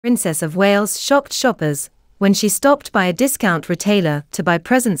Princess of Wales shocked shoppers when she stopped by a discount retailer to buy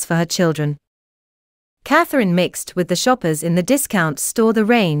presents for her children. Catherine mixed with the shoppers in the discount store the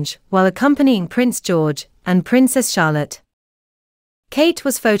range while accompanying Prince George and Princess Charlotte. Kate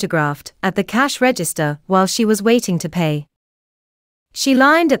was photographed at the cash register while she was waiting to pay. She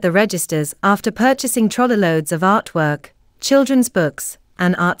lined at the registers after purchasing trolleyloads of artwork, children's books,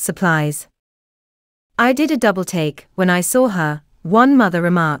 and art supplies. "I did a double take when I saw her," one mother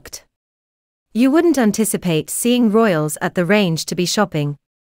remarked. "You wouldn't anticipate seeing royals at the range to be shopping."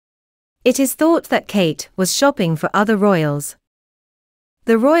 It is thought that Kate was shopping for other royals.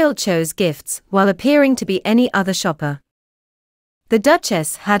 The royal chose gifts while appearing to be any other shopper. The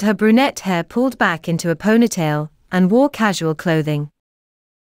Duchess had her brunette hair pulled back into a ponytail and wore casual clothing.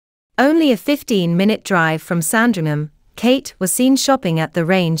 Only a 15-minute drive from Sandringham, Kate was seen shopping at the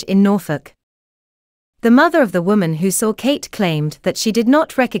range in Norfolk. The mother of the woman who saw Kate claimed that she did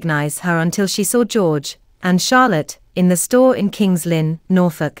not recognize her until she saw George and Charlotte in the store in King's Lynn,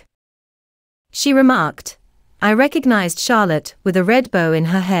 Norfolk. She remarked, "I recognized Charlotte with a red bow in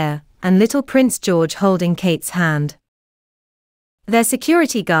her hair and little Prince George holding Kate's hand." Their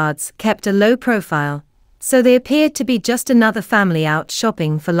security guards kept a low profile, so they appeared to be just another family out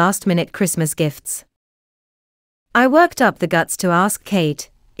shopping for last-minute Christmas gifts. "I worked up the guts to ask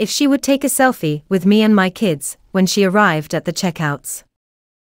Kate if she would take a selfie with me and my kids when she arrived at the checkouts.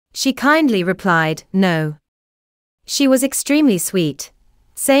 She kindly replied, no. She was extremely sweet,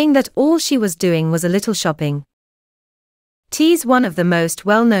 saying that all she was doing was a little shopping." Tees, one of the most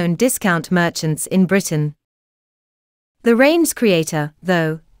well-known discount merchants in Britain. The range's creator,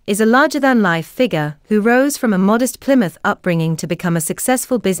 though, is a larger-than-life figure who rose from a modest Plymouth upbringing to become a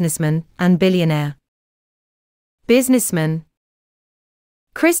successful businessman and billionaire. Businessman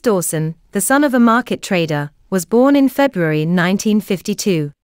Chris Dawson, the son of a market trader, was born in February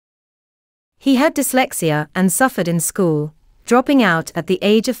 1952. He had dyslexia and suffered in school, dropping out at the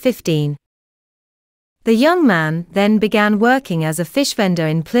age of 15. The young man then began working as a fish vendor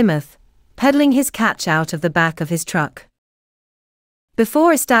in Plymouth, peddling his catch out of the back of his truck.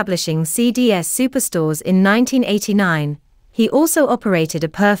 Before establishing CDS Superstores in 1989, he also operated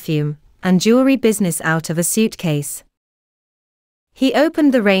a perfume and jewelry business out of a suitcase. He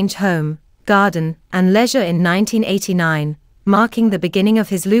opened the Range Home, Garden, and Leisure in 1989, marking the beginning of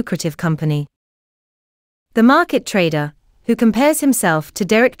his lucrative company. The market trader, who compares himself to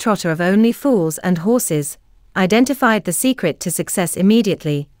Derek Trotter of Only Fools and Horses, identified the secret to success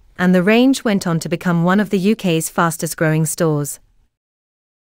immediately, and the Range went on to become one of the UK's fastest-growing stores.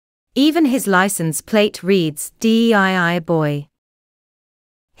 Even his license plate reads DEII Boy.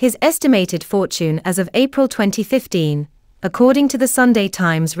 His estimated fortune as of April 2015, according to the Sunday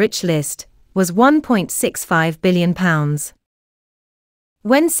Times Rich List, was £1.65 billion.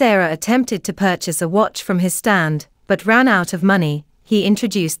 When Sarah attempted to purchase a watch from his stand, but ran out of money, he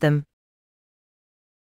introduced them.